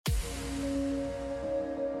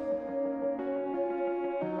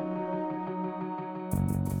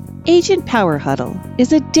Agent Power Huddle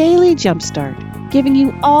is a daily jumpstart, giving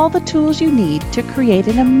you all the tools you need to create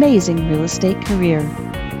an amazing real estate career.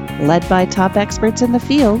 Led by top experts in the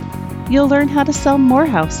field, you'll learn how to sell more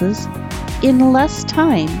houses in less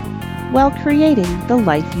time while creating the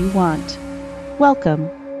life you want. Welcome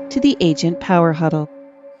to the Agent Power Huddle.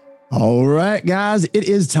 All right, guys, it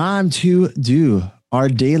is time to do our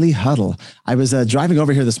daily huddle. I was driving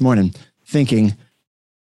over here this morning thinking,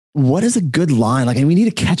 what is a good line? Like, we need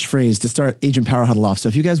a catchphrase to start Agent Power Huddle off. So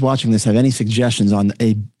if you guys watching this have any suggestions on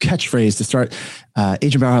a catchphrase to start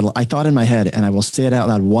Agent Power Huddle, I thought in my head, and I will say it out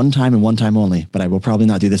loud one time and one time only, but I will probably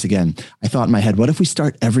not do this again. I thought in my head, what if we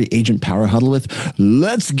start every Agent Power Huddle with,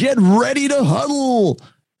 let's get ready to huddle?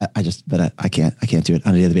 I can't do it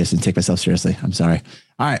on a daily basis and take myself seriously. I'm sorry.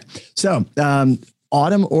 All right. So,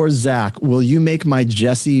 Autumn or Zach, will you make my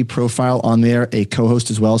Jesse profile on there a co-host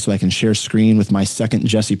as well so I can share screen with my second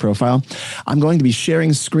Jesse profile? I'm going to be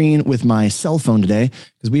sharing screen with my cell phone today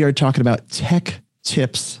because we are talking about tech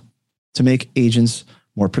tips to make agents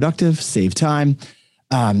more productive, save time.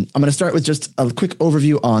 I'm going to start with just a quick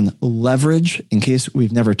overview on leverage in case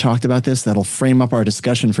we've never talked about this. That'll frame up our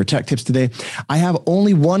discussion for tech tips today. I have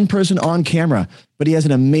only one person on camera, but he has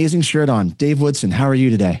an amazing shirt on. Dave Woodson, how are you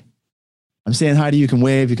today? I'm saying hi to you. You can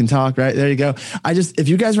wave, you can talk, right? There you go. If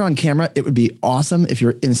you guys are on camera, it would be awesome if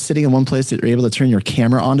you're sitting in one place that you're able to turn your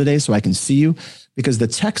camera on today so I can see you, because the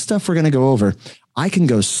tech stuff we're going to go over, I can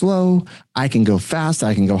go slow, I can go fast,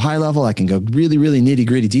 I can go high level, I can go really, really nitty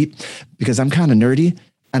gritty deep because I'm kind of nerdy.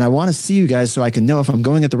 And I want to see you guys so I can know if I'm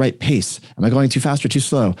going at the right pace. Am I going too fast or too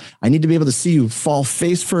slow? I need to be able to see you fall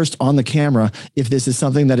face first on the camera. If this is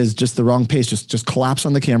something that is just the wrong pace, just collapse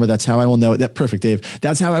on the camera. That's how I will know. That perfect, Dave.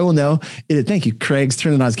 That's how I will know. Thank you, Craig's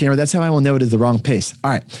turning on his camera. That's how I will know it is the wrong pace.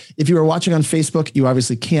 All right. If you are watching on Facebook, you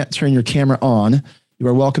obviously can't turn your camera on. You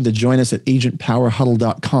are welcome to join us at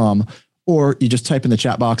agentpowerhuddle.com, or you just type in the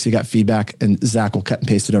chat box. You got feedback and Zach will cut and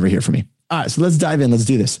paste it over here for me. All right. So let's dive in. Let's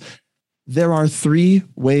do this. There are three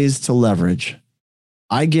ways to leverage.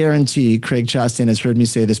 I guarantee Craig Chastain has heard me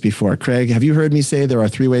say this before. Craig, have you heard me say there are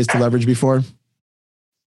three ways to leverage before?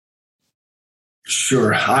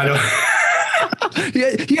 Sure. I don't.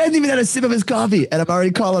 He hasn't even had a sip of his coffee and I'm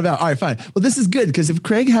already calling him out. All right, fine. Well, this is good because if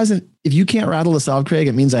you can't rattle this off, Craig,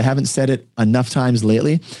 it means I haven't said it enough times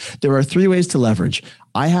lately. There are three ways to leverage.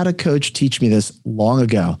 I had a coach teach me this long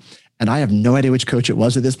ago. And I have no idea which coach it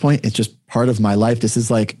was at this point. It's just part of my life. This is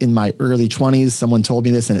like in my early 20s, someone told me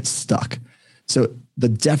this and it stuck. So the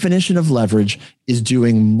definition of leverage is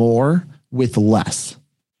doing more with less.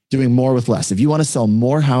 Doing more with less. If you want to sell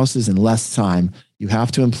more houses in less time, you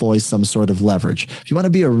have to employ some sort of leverage. If you want to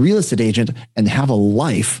be a real estate agent and have a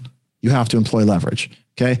life, you have to employ leverage.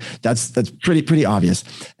 Okay. That's pretty obvious.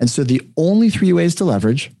 And so the only three ways to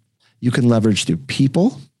leverage, you can leverage through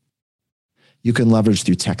people, you can leverage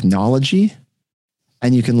through technology,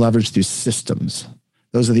 and you can leverage through systems.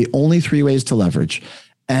 Those are the only three ways to leverage.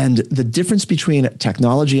 And the difference between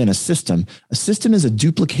technology and a system is a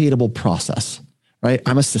duplicatable process, right?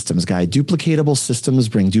 I'm a systems guy. Duplicatable systems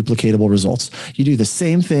bring duplicatable results. You do the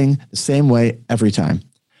same thing the same way every time.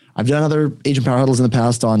 I've done other Agent Power Huddles in the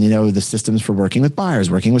past on, the systems for working with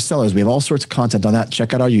buyers, working with sellers. We have all sorts of content on that.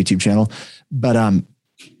 Check out our YouTube channel. But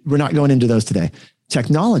we're not going into those today.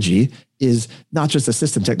 Technology is not just a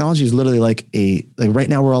system. Technology is literally like right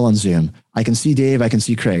now we're all on Zoom. I can see Dave. I can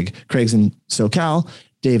see Craig. Craig's in SoCal.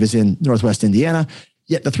 Dave is in Northwest Indiana.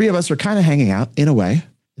 Yet the three of us are kind of hanging out in a way.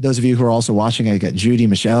 Those of you who are also watching, I got Judy,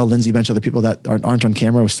 Michelle, Lindsay, a bunch of other people that aren't on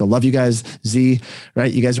camera. We still love you guys. Z,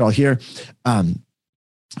 right? You guys are all here.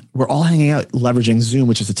 We're all hanging out leveraging Zoom,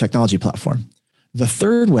 which is a technology platform. The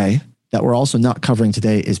third way that we're also not covering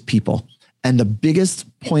today is people. And the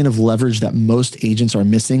biggest point of leverage that most agents are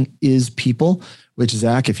missing is people, which,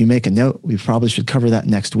 Zach, if you make a note, we probably should cover that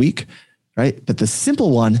next week, right? But the simple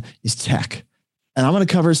one is tech. And I'm going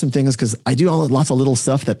to cover some things because I do lots of little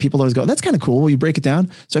stuff that people always go, that's kind of cool. Will you break it down?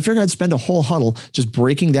 So I figured I'd spend a whole huddle just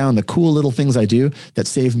breaking down the cool little things I do that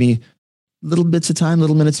save me little bits of time,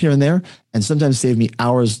 little minutes here and there, and sometimes save me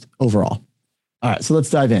hours overall. All right, so let's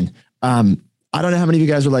dive in. I don't know how many of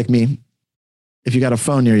you guys are like me. If you got a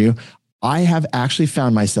phone near you, I have actually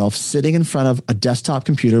found myself sitting in front of a desktop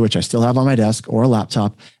computer, which I still have on my desk, or a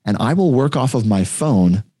laptop, and I will work off of my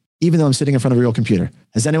phone, even though I'm sitting in front of a real computer.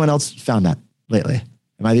 Has anyone else found that lately?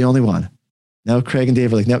 Am I the only one? No, Craig and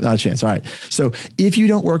Dave are like, nope, not a chance. All right. So if you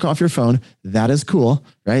don't work off your phone, that is cool,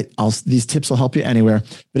 right? These tips will help you anywhere.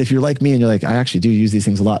 But if you're like me and you're like, I actually do use these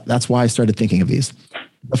things a lot. That's why I started thinking of these.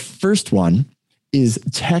 The first one is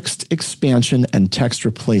text expansion and text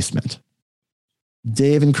replacement.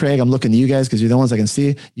 Dave and Craig, I'm looking to you guys because you're the ones I can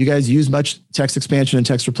see. You guys use much text expansion and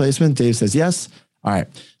text replacement? Dave says yes. All right.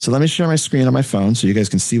 So let me share my screen on my phone so you guys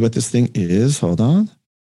can see what this thing is. Hold on.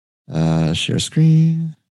 Share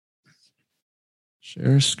screen.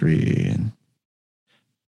 Share screen.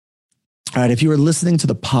 All right. If you were listening to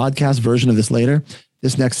the podcast version of this later,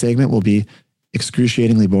 this next segment will be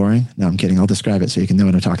excruciatingly boring. No, I'm kidding. I'll describe it so you can know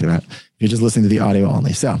what I'm talking about. You're just listening to the audio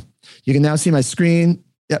only. So you can now see my screen.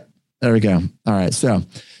 Yep. There we go. All right. So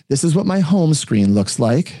this is what my home screen looks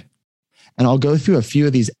like. And I'll go through a few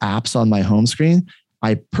of these apps on my home screen.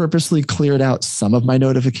 I purposely cleared out some of my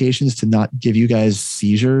notifications to not give you guys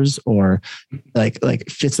seizures or like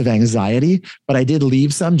fits of anxiety, but I did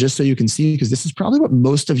leave some just so you can see, because this is probably what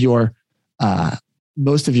most of your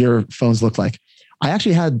phones look like. I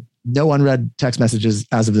actually had no unread text messages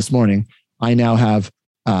as of this morning. I now have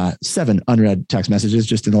 7 unread text messages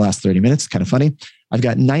just in the last 30 minutes. Kind of funny. I've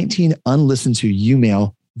got 19 unlistened to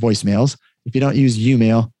Umail voicemails. If you don't use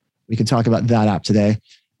Umail, we can talk about that app today.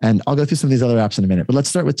 And I'll go through some of these other apps in a minute, but let's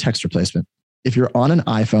start with text replacement. If you're on an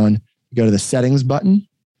iPhone, you go to the settings button,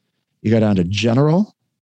 you go down to general,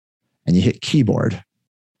 and you hit keyboard.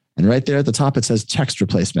 And right there at the top, it says text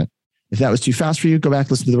replacement. If that was too fast for you, go back,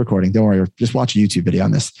 listen to the recording. Don't worry, or just watch a YouTube video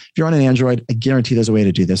on this. If you're on an Android, I guarantee there's a way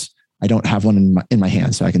to do this. I don't have one in my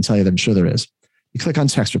hand, so I can tell you that I'm sure there is. You click on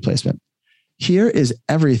text replacement. Here is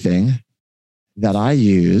everything that I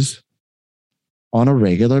use on a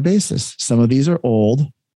regular basis. Some of these are old,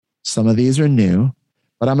 some of these are new,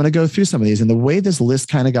 but I'm going to go through some of these. And the way this list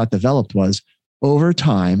kind of got developed was over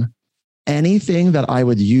time, anything that I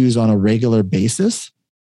would use on a regular basis,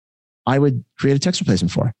 I would create a text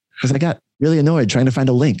replacement for, because I got really annoyed trying to find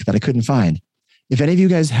a link that I couldn't find. If any of you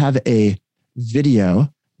guys have a video,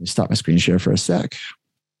 let me stop my screen share for a sec.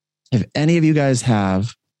 If any of you guys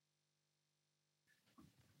have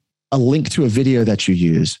a link to a video that you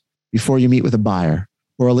use before you meet with a buyer,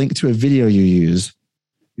 or a link to a video you use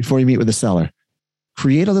before you meet with a seller,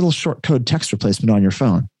 create a little short code text replacement on your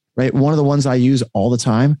phone, right? One of the ones I use all the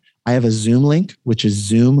time, I have a Zoom link, which is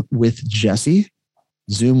Zoom with Jesse.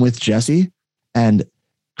 And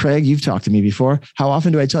Craig, you've talked to me before. How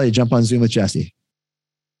often do I tell you jump on Zoom with Jesse?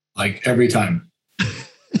 Like every time.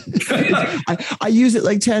 I use it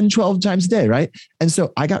like 10, 12 times a day, right? And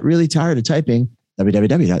so I got really tired of typing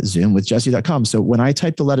www.zoomwithjesse.com. So when I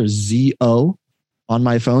type the letter ZO on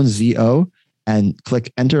my phone, ZO, and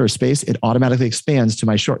click enter or space, it automatically expands to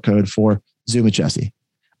my short code for Zoom with Jesse.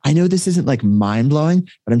 I know this isn't like mind blowing,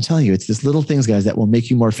 but I'm telling you, it's this little things, guys, that will make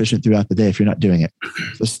you more efficient throughout the day if you're not doing it.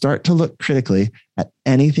 So start to look critically at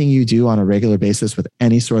anything you do on a regular basis with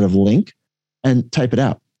any sort of link and type it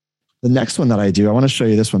out. The next one that I do, I want to show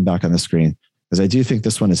you this one back on the screen because I do think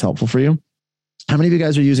this one is helpful for you. How many of you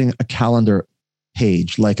guys are using a calendar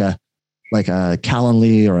page, like a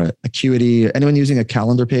Calendly or a Acuity? Anyone using a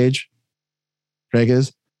calendar page? Craig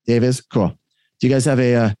is? Dave is? Cool. Do you guys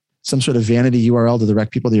have some sort of vanity URL to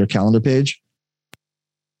direct people to your calendar page?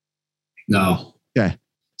 No. Okay.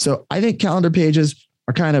 So I think calendar pages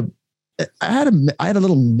are kind of, I had a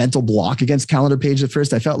little mental block against calendar page at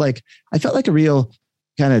first. I felt like a real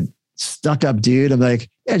kind of stuck up dude. I'm like,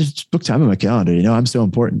 yeah, just book time on my calendar. I'm so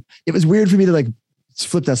important. It was weird for me to like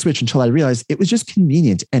flip that switch until I realized it was just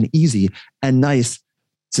convenient and easy and nice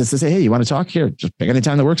to say, hey, you want to talk here? Just pick any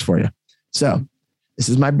time that works for you. So this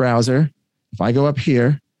is my browser. If I go up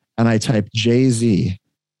here and I type JZ,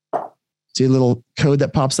 see a little code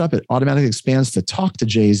that pops up, it automatically expands to talk to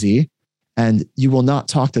JZ. And you will not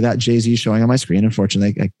talk to that JZ showing on my screen.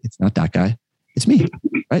 Unfortunately, it's not that guy. It's me,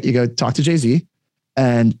 right? You go talk to JZ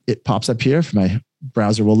and it pops up here. For my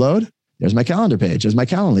browser will load. There's my calendar page. There's my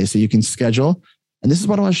Calendly. So you can schedule. And this is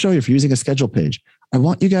what I want to show you for using a schedule page. I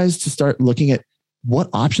want you guys to start looking at what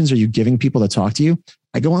options are you giving people to talk to you.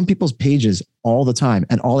 I go on people's pages all the time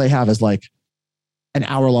and all they have is like an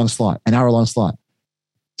hour-long slot.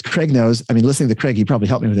 Craig knows. I mean, listening to Craig, he probably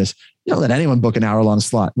helped me with this. You don't let anyone book an hour-long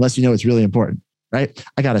slot unless you know it's really important, right?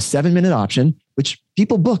 I got a 7-minute option, which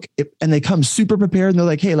people book it, and they come super prepared and they're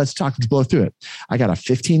like, hey, let's talk, let's blow through it. I got a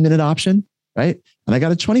 15-minute option, right? And I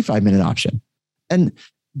got a 25-minute option. And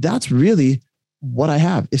that's really what I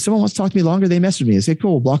have. If someone wants to talk to me longer, they message me and say,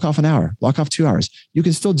 cool, block off an hour, block off 2 hours. You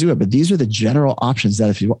can still do it, but these are the general options that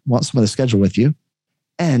if you want someone to schedule with you.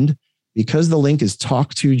 And because the link is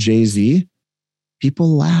talk to JZ, people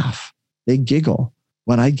laugh, they giggle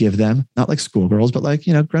when I give them, not like schoolgirls, but like,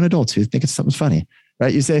 grown adults who think it's something funny,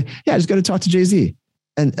 right? You say, yeah, just go to talk to JZ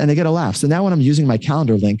and they get a laugh. So now when I'm using my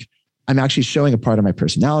calendar link, I'm actually showing a part of my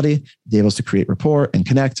personality, be able to create rapport and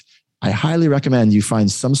connect. I highly recommend you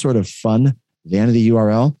find some sort of fun vanity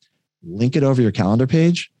URL, link it over your calendar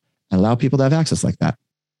page, and allow people to have access like that.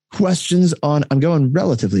 Questions on, I'm going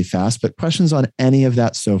relatively fast, but questions on any of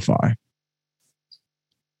that so far?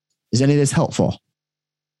 Is any of this helpful?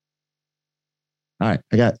 All right.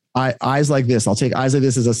 I got eyes like this. I'll take eyes like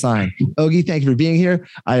this as a sign. Ogie, thank you for being here.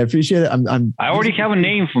 I appreciate it. I already have a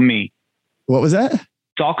name for me. What was that?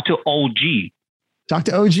 Talk to OG. Talk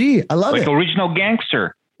to OG. I love it. Like original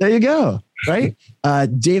gangster. There you go. Right.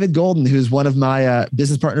 David Golden, who's one of my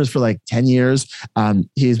business partners for like 10 years.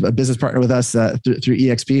 He's a business partner with us through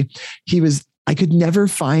EXP. I could never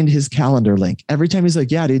find his calendar link. Every time he's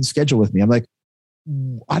like, yeah, dude, schedule with me. I'm like,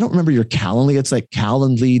 I don't remember your Calendly. It's like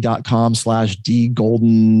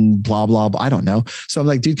calendly.com/dgolden, blah, blah, blah. I don't know. So I'm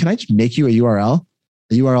like, dude, can I just make you a URL?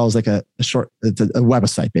 A URL is like a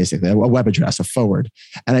website, basically, a web address, a forward.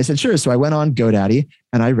 And I said, sure. So I went on GoDaddy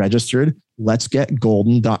and I registered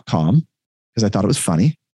letsgetgolden.com because I thought it was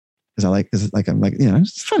funny. Because I'm like,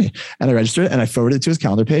 it's funny. And I registered it and I forwarded it to his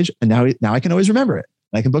calendar page. And now I can always remember it.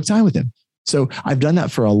 I can book time with him. So I've done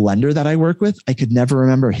that for a lender that I work with. I could never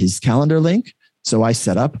remember his calendar link. So I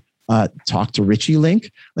set up talk to Richie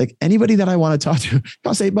link. Like anybody that I want to talk to,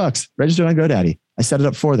 costs $8, registered on GoDaddy. I set it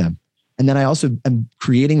up for them. And then I also am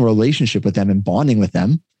creating a relationship with them and bonding with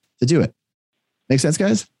them to do it. Make sense,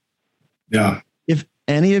 guys? Yeah. If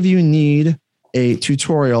any of you need a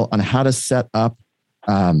tutorial on how to set up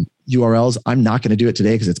URLs, I'm not going to do it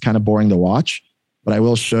today because it's kind of boring to watch, but I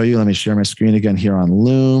will show you. Let me share my screen again here on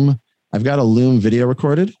Loom. I've got a Loom video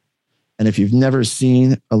recorded. And if you've never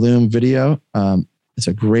seen a Loom video, it's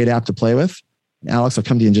a great app to play with. And Alex, I'll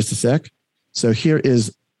come to you in just a sec. So here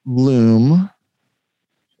is Loom.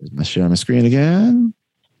 I'll share my screen again.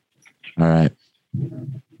 All right.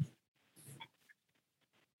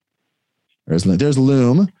 There's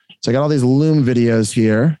Loom. So I got all these Loom videos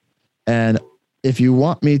here. And if you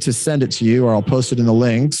want me to send it to you, or I'll post it in the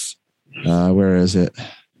links. Where is it?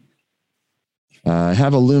 I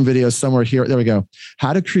have a Loom video somewhere here. There we go.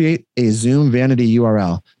 How to create a Zoom vanity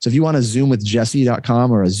URL. So if you want a Zoom with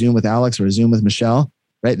Jesse.com or a Zoom with Alex or a Zoom with Michelle,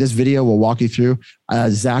 right? This video will walk you through.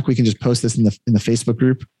 Zach, we can just post this in the Facebook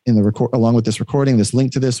group in the record along with this recording, this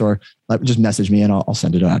link to this, or just message me and I'll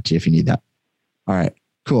send it out to you if you need that. All right,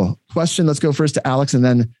 cool. Question. Let's go first to Alex and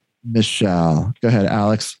then Michelle. Go ahead,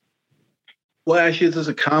 Alex. Well, actually, there's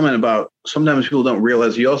a comment about sometimes people don't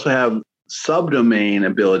realize you also have subdomain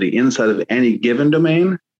ability inside of any given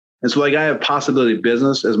domain. And so like I have possibility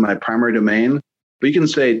business as my primary domain, but you can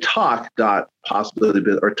say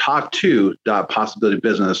talk.possibilitybusiness or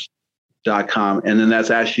talk2.possibilitybusiness.com. And then that's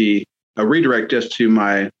actually a redirect just to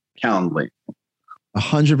my Calendly.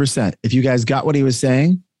 100%. If you guys got what he was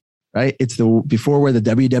saying, right? It's before where the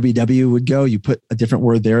www would go, you put a different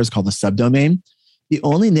word there. It's called the subdomain. The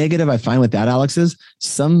only negative I find with that, Alex, is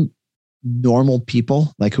some normal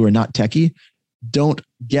people, like who are not techie, don't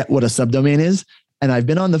get what a subdomain is. And I've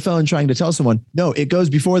been on the phone trying to tell someone, no, it goes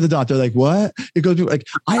before the dot. They're like, what? It goes like,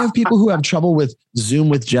 I have people who have trouble with Zoom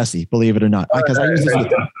with Jesse, believe it or not, because I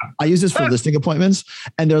use this for listing appointments,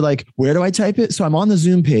 and they're like, where do I type it? So I'm on the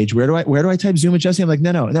Zoom page. Where do I type Zoom with Jesse? I'm like,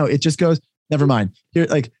 no. It just goes, never mind. Here,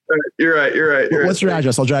 like, you're right. What's your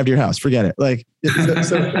address? I'll drive to your house. Forget it. Like,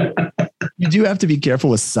 so you do have to be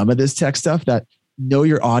careful with some of this tech stuff. That know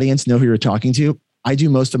your audience, know who you're talking to. I do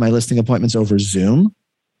most of my listing appointments over Zoom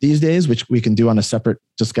these days, which we can do on a separate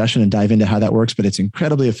discussion and dive into how that works, but it's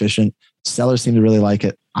incredibly efficient. Sellers seem to really like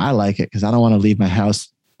it. I like it because I don't want to leave my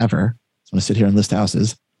house ever. I just want to sit here and list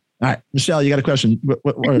houses. All right, Michelle, you got a question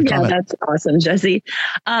or a comment? That's awesome, Jesse.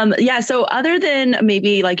 So other than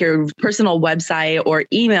maybe like your personal website or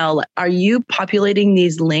email, are you populating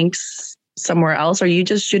these links somewhere else? Are you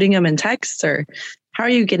just shooting them in text, or how are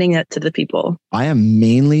you getting it to the people? I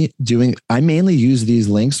mainly use these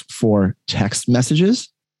links for text messages.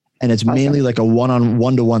 And it's mainly like a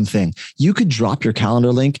one-to-one thing. You could drop your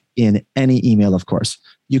calendar link in any email, of course.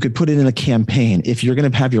 You could put it in a campaign. If you're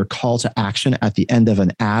going to have your call to action at the end of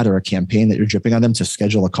an ad or a campaign that you're dripping on them to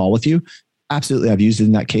schedule a call with you, absolutely, I've used it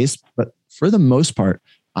in that case. But for the most part,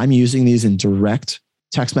 I'm using these in direct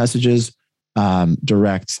text messages,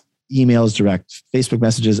 direct emails, direct Facebook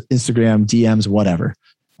messages, Instagram, DMs, whatever.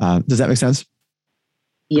 Does that make sense?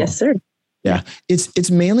 Yes, sir. Yeah, it's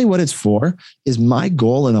mainly what it's for. Is my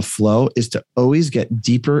goal in a flow is to always get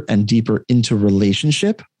deeper and deeper into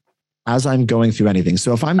relationship as I'm going through anything.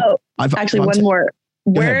 So if I'm, one more.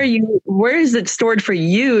 Where is it stored for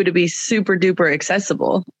you to be super duper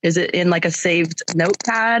accessible? Is it in like a saved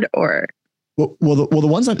notepad or? Well, the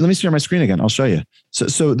ones let me share my screen again. I'll show you.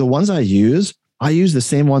 So the ones I use the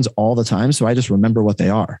same ones all the time. So I just remember what they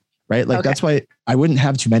are. Right. Like that's why I wouldn't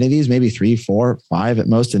have too many of these, maybe 3, 4, 5 at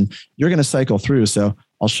most. And you're going to cycle through. So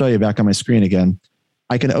I'll show you back on my screen again.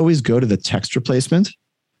 I can always go to the text replacement.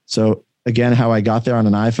 So again, how I got there on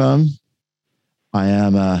an iPhone, I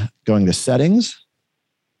am going to settings.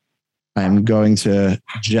 I am going to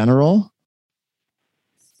general.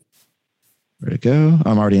 Where'd it go?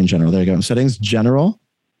 I'm already in general. There you go. Settings, general,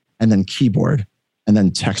 and then keyboard, and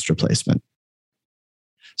then text replacement.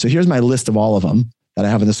 So here's my list of all of them that I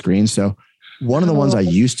have on the screen. So one of the ones I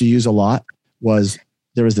used to use a lot was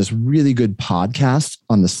there was this really good podcast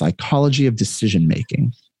on the psychology of decision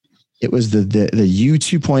making. It was the U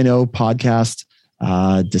 2.0 podcast,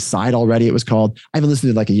 Decide Already, it was called. I haven't listened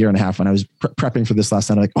to it like a year and a half. When I was prepping for this last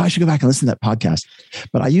night, I'm like, oh, I should go back and listen to that podcast.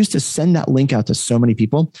 But I used to send that link out to so many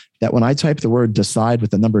people that when I type the word decide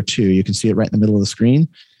with the number 2, you can see it right in the middle of the screen.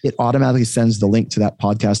 It automatically sends the link to that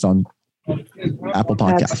podcast on Apple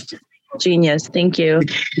Podcasts. Genius. Thank you.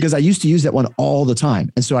 Because I used to use that one all the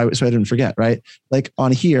time. And so I didn't forget, right? Like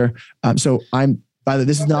on here. So by the way,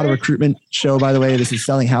 this is not a recruitment show, by the way, this is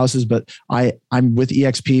selling houses, but I'm with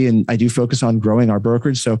EXP and I do focus on growing our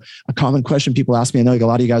brokerage. So a common question people ask me, I know like a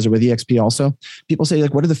lot of you guys are with EXP also. People say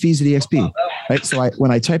like, what are the fees at EXP? Right. So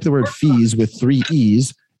when I type the word fees with 3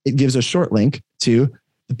 E's, it gives a short link to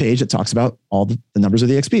the page that talks about all the numbers of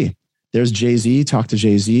the EXP. There's Jay-Z, talk to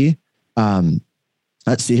Jay-Z.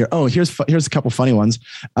 Let's see here. Oh, here's a couple funny ones,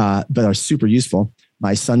 but are super useful.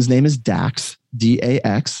 My son's name is Dax,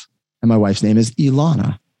 D-A-X, and my wife's name is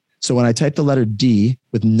Ilana. So when I type the letter D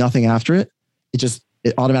with nothing after it,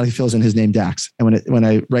 it automatically fills in his name Dax. And when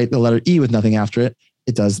I write the letter E with nothing after it,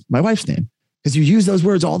 it does my wife's name because you use those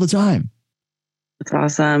words all the time. That's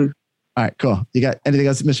awesome. All right, cool. You got anything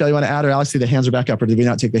else, Michelle, you want to add, or Alex, see the hands are back up, or did we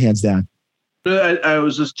not take the hands down? I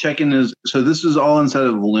was just checking so this is all inside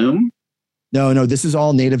of Loom? No, this is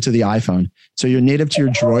all native to the iPhone. So you're native to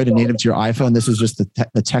your Droid and native to your iPhone. This is just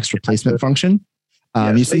the text replacement function.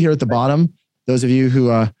 You see here at the bottom, those of you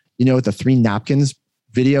who you know what the 3 napkins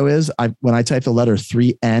video is, when I type the letter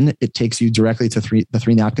 3N, it takes you directly to the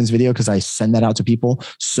 3 napkins video because I send that out to people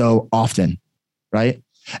so often, right?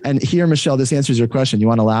 And here, Michelle, this answers your question. You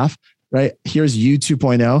want to laugh, right? Here's U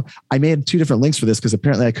 2.0. I made 2 different links for this because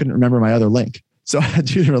apparently I couldn't remember my other link. So I had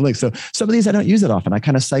 2 different links. So some of these I don't use that often. I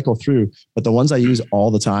kind of cycle through, but the ones I use all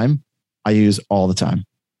the time, I use all the time.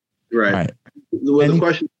 Right. Right. Well, the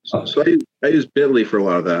question, so I use Bitly for a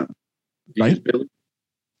lot of that. Do you use Bitly?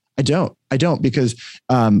 I don't because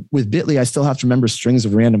with Bitly, I still have to remember strings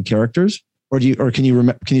of random characters, or can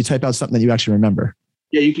you type out something that you actually remember?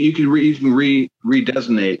 Yeah, you can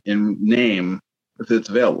redesignate and name if it's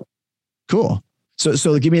available. Cool.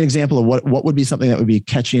 So give me an example of what would be something that would be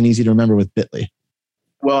catchy and easy to remember with Bitly.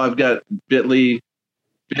 Well, I've got bit.ly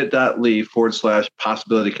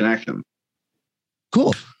 /possibility connection.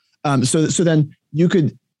 Cool. So then you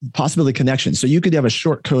could possibility connection. So you could have a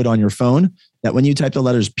short code on your phone that when you type the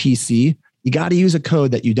letters PC, you got to use a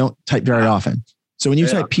code that you don't type very often. So when you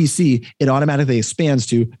type PC, it automatically expands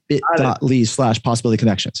to bit.ly /possibility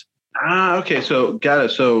connections. Okay. So got it.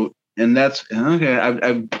 So, and that's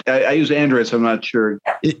okay. I use Android, so I'm not sure.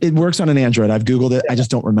 It works on an Android. I've Googled it. I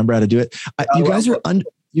just don't remember how to do it. You guys are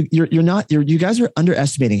you guys are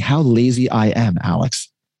underestimating how lazy I am, Alex.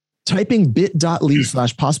 Typing bit.ly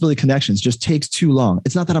 /possibility connections just takes too long.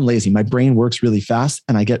 It's not that I'm lazy. My brain works really fast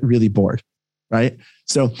and I get really bored, right?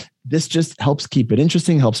 So this just helps keep it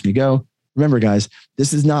interesting, helps me go. Remember, guys,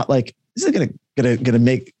 this is not like, this isn't going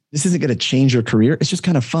to change your career. It's just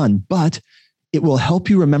kind of fun, but it will help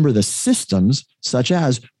you remember the systems, such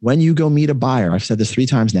as when you go meet a buyer. I've said this 3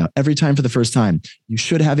 times now. Every time for the first time, you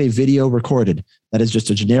should have a video recorded that is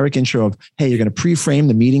just a generic intro of, hey, you're going to pre-frame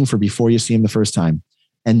the meeting for before you see them the first time.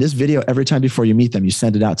 And this video, every time before you meet them, you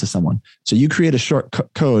send it out to someone. So you create a short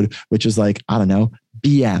code, which is like, I don't know,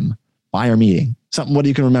 BM, buyer meeting, something what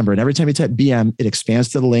you can remember. And every time you type BM, it expands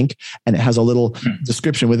to the link and it has a little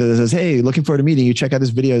description with it that says, hey, looking forward to meeting you. Check out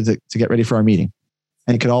this video to get ready for our meeting.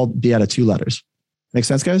 And it could all be out of 2 letters. Make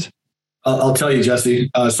sense, guys? I'll tell you,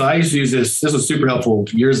 Jesse. So I used to use this. This was super helpful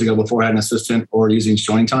years ago before I had an assistant or using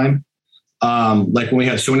showing time. Like when we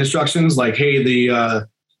had showing instructions, like, hey, the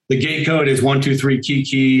gate code is 1, 2, 3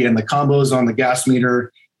 key, and the combos on the gas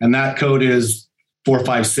meter, and that code is 4,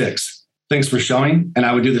 5, 6. Thanks for showing. And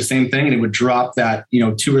I would do the same thing, and it would drop that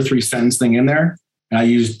 2 or 3 sentence thing in there, and I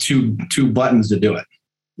used two buttons to do it.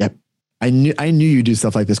 Yep. I knew you do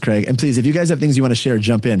stuff like this, Craig. And please, if you guys have things you want to share,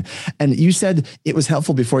 jump in. And you said it was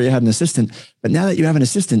helpful before you had an assistant, but now that you have an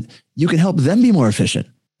assistant, you can help them be more efficient,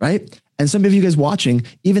 right? And some of you guys watching,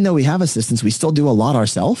 even though we have assistants, we still do a lot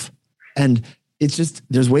ourselves. And it's just,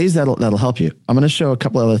 there's ways that'll help you. I'm going to show a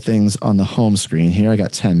couple other things on the home screen here. I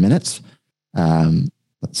got 10 minutes.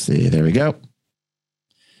 Let's see. There we go.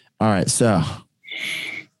 All right. So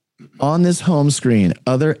on this home screen,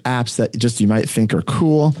 other apps that just you might think are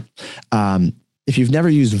cool. If you've never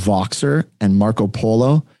used Voxer and Marco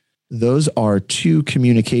Polo, those are two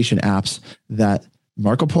communication apps that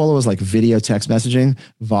Marco Polo is like video text messaging.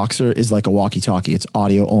 Voxer is like a walkie-talkie. It's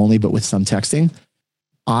audio only, but with some texting.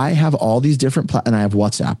 I have all these different, and I have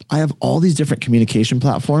WhatsApp. I have all these different communication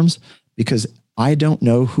platforms because I don't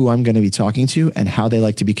know who I'm going to be talking to and how they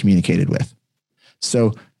like to be communicated with.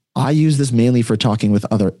 So I use this mainly for talking with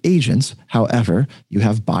other agents. However, you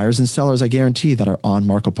have buyers and sellers, I guarantee, that are on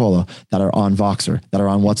Marco Polo, that are on Voxer, that are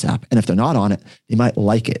on WhatsApp. And if they're not on it, they might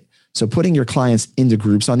like it. So putting your clients into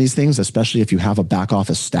groups on these things, especially if you have a back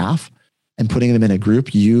office staff, and putting them in a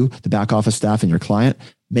group, you, the back office staff, and your client,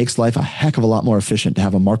 makes life a heck of a lot more efficient to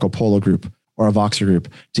have a Marco Polo group or a Voxer group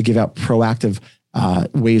to give out proactive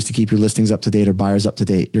ways to keep your listings up to date or buyers up to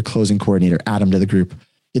date, your closing coordinator, add them to the group.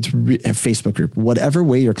 It's a Facebook group, whatever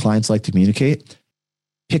way your clients like to communicate,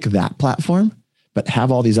 pick that platform, but have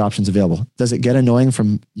all these options available. Does it get annoying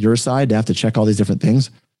from your side to have to check all these different things?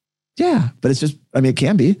 Yeah, but it's just, I mean, it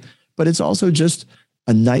can be, but it's also just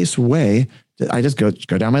a nice way that I just go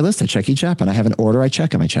down my list. I check each app and I have an order. I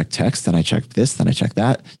check them. I check text, then I check this, then I check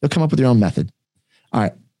that. You'll come up with your own method. All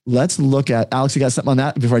right, let's look at, Alex, you got something on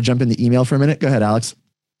that before I jump into email for a minute? Go ahead, Alex.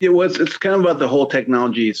 Yeah, well, it's kind of about the whole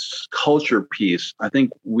technology culture piece. I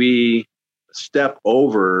think we step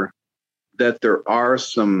over that there are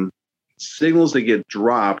some signals that get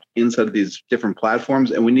dropped inside of these different platforms,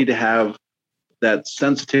 and we need to have that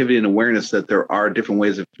sensitivity and awareness that there are different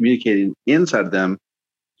ways of communicating inside of them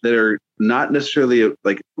that are not necessarily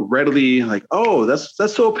like readily like, oh, that's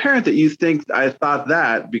so apparent that you think I thought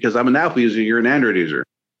that because I'm an Apple user, you're an Android user.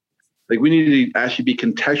 Like we need to actually be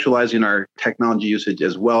contextualizing our technology usage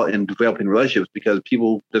as well in developing relationships because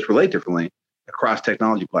people just relate differently across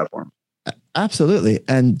technology platforms. Absolutely.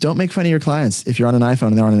 And don't make fun of your clients if you're on an iPhone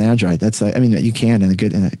and they're on an Android. That's, I mean, you can in a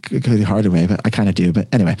good, hard way, but I kind of do. But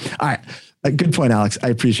anyway, all right. Good point, Alex. I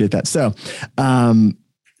appreciate that. So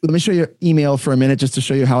let me show you email for a minute just to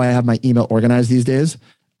show you how I have my email organized these days.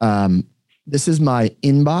 This is my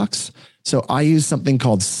inbox. So I use something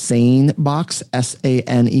called SaneBox,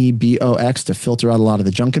 SANEBOX, to filter out a lot of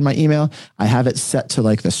the junk in my email. I have it set to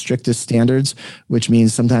like the strictest standards, which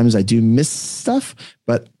means sometimes I do miss stuff,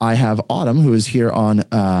 but I have Autumn, who is here on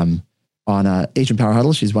Agent Power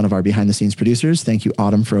Huddle. She's one of our behind the scenes producers. Thank you,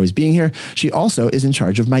 Autumn, for always being here. She also is in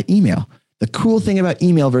charge of my email. The cool thing about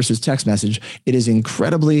email versus text message, it is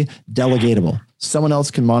incredibly delegatable. Someone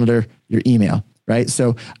else can monitor your email, right?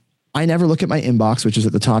 So I never look at my inbox, which is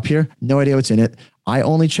at the top here. No idea what's in it. I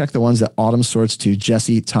only check the ones that Autumn sorts to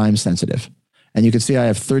Jesse time sensitive. And you can see I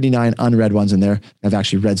have 39 unread ones in there. I've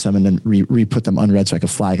actually read some and then re-put them unread so I could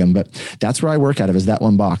flag them. But that's where I work out of, is that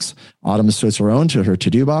one box. Autumn sorts her own to her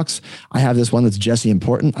to-do box. I have this one that's Jesse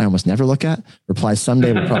important. I almost never look at. Reply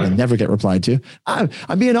someday will probably never get replied to. I'm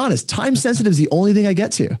being honest. Time sensitive is the only thing I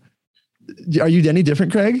get to. Are you any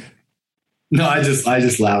different, Craig? No, I just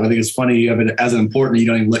laugh. I think it's funny. I mean, as an important, you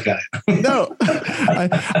don't even look at it. No,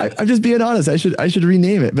 I'm just being honest. I should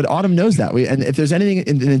rename it. But Autumn knows that. And if there's anything,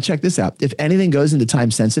 and check this out. If anything goes into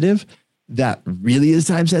time sensitive, that really is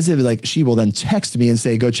time sensitive, like she will then text me and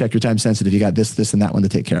say, go check your time sensitive. You got this, and that one to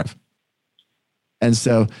take care of. And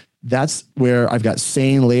so that's where I've got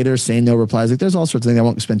saying later, saying no replies. Like there's all sorts of things. I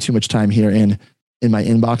won't spend too much time here in my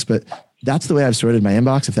inbox, but that's the way I've sorted my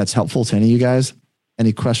inbox. If that's helpful to any of you guys,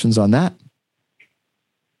 any questions on that?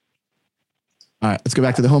 All right, let's go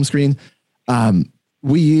back to the home screen.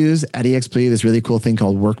 We use at eXp this really cool thing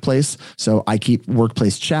called Workplace. So I keep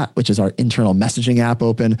Workplace Chat, which is our internal messaging app,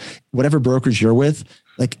 open. Whatever brokerage you're with,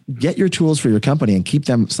 like get your tools for your company and keep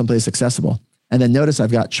them someplace accessible. And then notice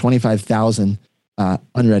I've got 25,000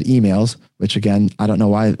 unread emails, which again, I don't know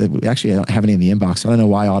why. Actually, I don't have any in the inbox. So I don't know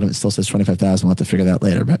why Autumn still says 25,000. We'll have to figure that out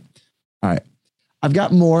later. But all right, I've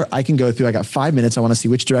got more I can go through. I got 5 minutes. I want to see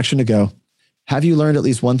which direction to go. Have you learned at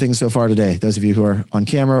least one thing so far today? Those of you who are on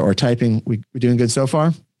camera or typing, we're doing good so far?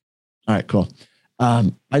 All right, cool.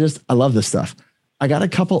 I love this stuff. I got a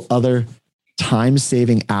couple other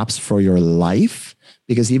time-saving apps for your life,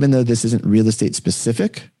 because even though this isn't real estate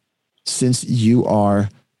specific, since you are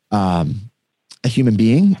a human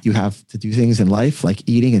being, you have to do things in life like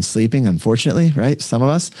eating and sleeping, unfortunately, right? Some of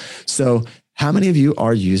us. So how many of you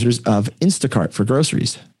are users of Instacart for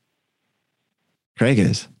groceries? Craig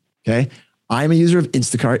is, okay? I'm a user of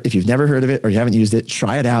Instacart. If you've never heard of it or you haven't used it,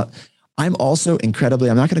 try it out. I'm also I'm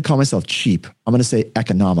not going to call myself cheap. I'm going to say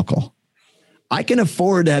economical. I can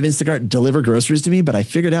afford to have Instacart deliver groceries to me, but I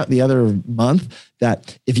figured out the other month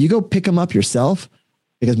that if you go pick them up yourself,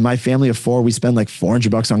 because my family of 4, we spend like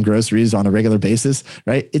 $400 on groceries on a regular basis,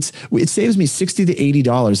 right? It saves me $60 to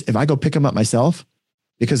 $80 if I go pick them up myself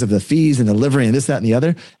because of the fees and delivery and this, that, and the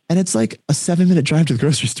other. And it's like a 7-minute drive to the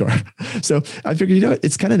grocery store. So I figured,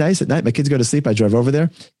 it's kind of nice at night. My kids go to sleep. I drive over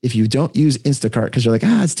there. If you don't use Instacart, because you're like,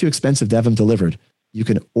 it's too expensive to have them delivered, you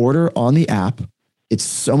can order on the app. It's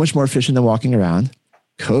so much more efficient than walking around,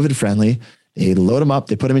 COVID friendly. They load them up.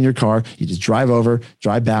 They put them in your car. You just drive over,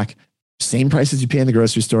 drive back. Same price as you pay in the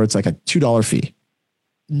grocery store. It's like a $2 fee.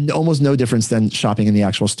 Almost no difference than shopping in the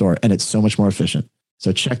actual store. And it's so much more efficient.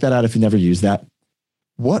 So check that out if you never use that.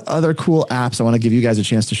 What other cool apps I want to give you guys a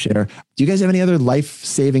chance to share? Do you guys have any other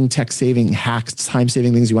life-saving, tech-saving hacks,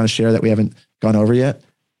 time-saving things you want to share that we haven't gone over yet?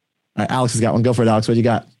 All right, Alex has got one. Go for it, Alex. What do you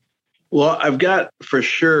got? Well, I've got for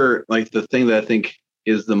sure, like the thing that I think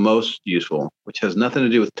is the most useful, which has nothing to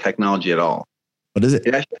do with technology at all. What is it?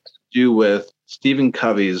 It actually has to do with Stephen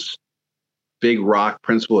Covey's Big Rock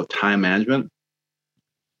principle of time management.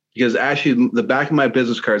 Because actually, the back of my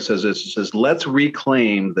business card says this. It says, let's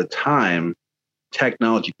reclaim the time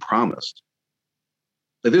technology promised.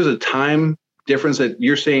 Like there's a time difference that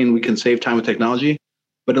you're saying we can save time with technology,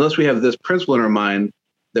 but unless we have this principle in our mind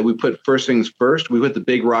that we put first things first, we put the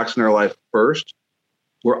big rocks in our life first,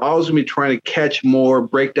 we're always going to be trying to catch more,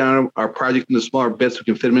 break down our project into smaller bits so we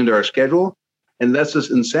can fit them into our schedule. And that's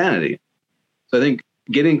just insanity. So I think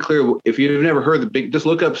getting clear, if you've never heard just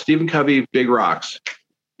look up Stephen Covey, Big Rocks,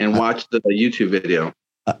 and watch the YouTube video.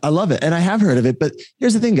 I love it. And I have heard of it, but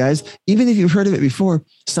here's the thing, guys, even if you've heard of it before,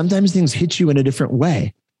 sometimes things hit you in a different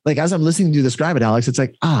way. Like as I'm listening to you describe it, Alex, it's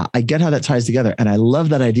like, I get how that ties together. And I love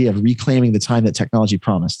that idea of reclaiming the time that technology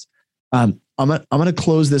promised. I'm going to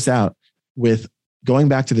close this out with going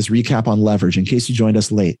back to this recap on leverage in case you joined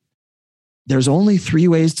us late. There's only 3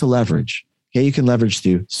 ways to leverage. Okay. You can leverage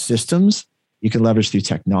through systems, you can leverage through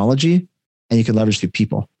technology, and you can leverage through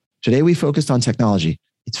people. Today, we focused on technology.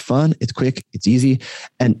 It's fun, it's quick, it's easy.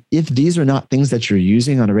 And if these are not things that you're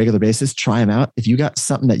using on a regular basis, try them out. If you got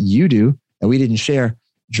something that you do that we didn't share,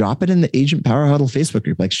 drop it in the Agent Power Huddle Facebook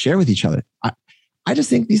group, like share with each other. I just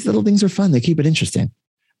think these little things are fun. They keep it interesting.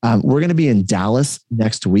 We're going to be in Dallas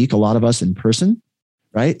next week, a lot of us in person,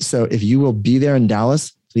 right? So if you will be there in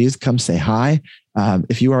Dallas, please come say hi.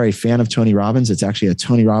 If you are a fan of Tony Robbins, it's actually a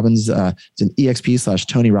Tony Robbins, it's an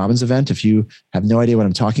EXP/Tony Robbins event. If you have no idea what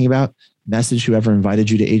I'm talking about, message whoever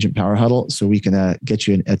invited you to Agent Power Huddle so we can get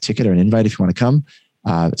you a ticket or an invite if you want to come.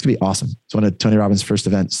 It's going to be awesome. It's one of Tony Robbins' first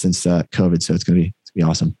events since COVID. So it's going to be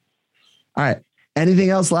awesome. All right.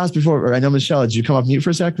 Anything else last before? I know, Michelle, did you come off mute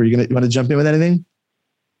for a sec? You want to jump in with anything?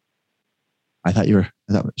 I thought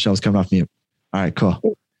Michelle was coming off mute. All right, cool.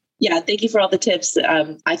 Yeah, thank you for all the tips.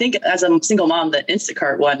 I think as a single mom, the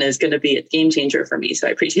Instacart one is going to be a game changer for me. So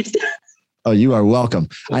I appreciate that. Oh, you are welcome.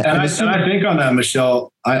 I think on that,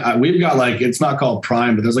 Michelle, we've got it's not called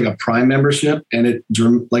Prime, but there's like a Prime membership, and it's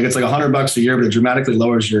like $100 a year, but it dramatically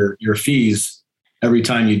lowers your fees every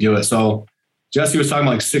time you do it. So Jesse was talking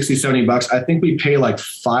about like $60, $70. I think we pay like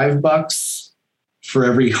 $5 for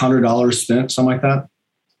every $100 spent, something like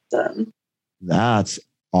that. That's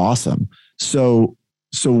awesome. So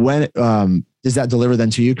when does that deliver then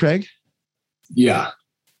to you, Craig? Yeah.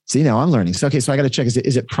 See, now I'm learning. So, okay, so I got to check.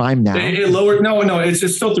 Is it Prime now? It lowered. No, it's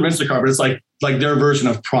still through Instacart, but it's like their version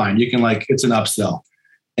of Prime. You can it's an upsell.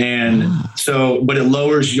 And but it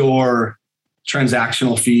lowers your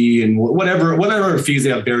transactional fee and whatever fees they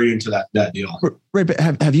have buried into that deal. Right. But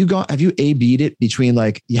have you A/B'd it between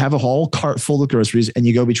you have a whole cart full of groceries and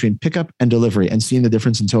you go between pickup and delivery and seeing the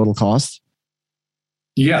difference in total cost?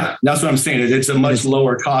 Yeah, that's what I'm saying. It's a much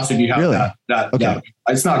lower cost if you have really? that. Okay. That.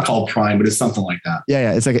 It's not called Prime, but it's something like that.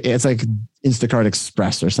 Yeah. It's like Instacart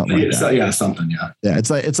Express or something like that. Yeah, something. Yeah. Yeah. It's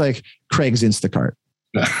like Craig's Instacart.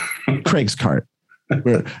 Craig's cart.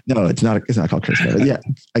 No, it's not called Craig's Cart. Yeah,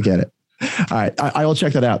 I get it. All right. I will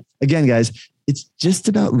check that out. Again, guys, it's just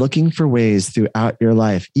about looking for ways throughout your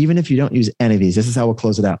life. Even if you don't use any of these, this is how we'll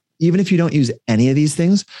close it out. Even if you don't use any of these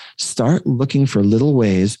things, start looking for little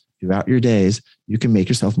ways throughout your days you can make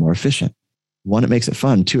yourself more efficient. 1, it makes it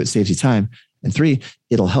fun. 2, it saves you time. And 3,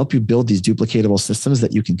 it'll help you build these duplicatable systems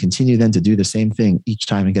that you can continue then to do the same thing each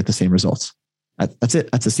time and get the same results. That's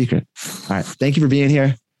it. That's the secret. All right. Thank you for being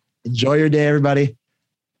here. Enjoy your day, everybody.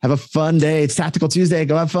 Have a fun day. It's Tactical Tuesday.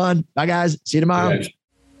 Go have fun. Bye, guys. See you tomorrow. Right.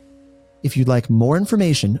 If you'd like more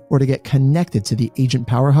information or to get connected to the Agent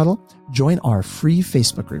Power Huddle, join our free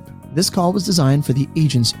Facebook group. This call was designed for the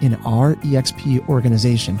agents in our EXP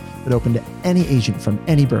organization, but open to any agent from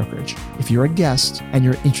any brokerage. If you're a guest and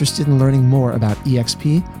you're interested in learning more about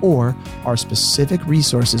EXP or our specific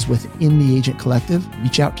resources within the Agent Collective,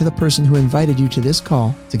 reach out to the person who invited you to this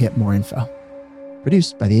call to get more info.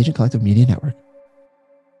 Produced by the Agent Collective Media Network.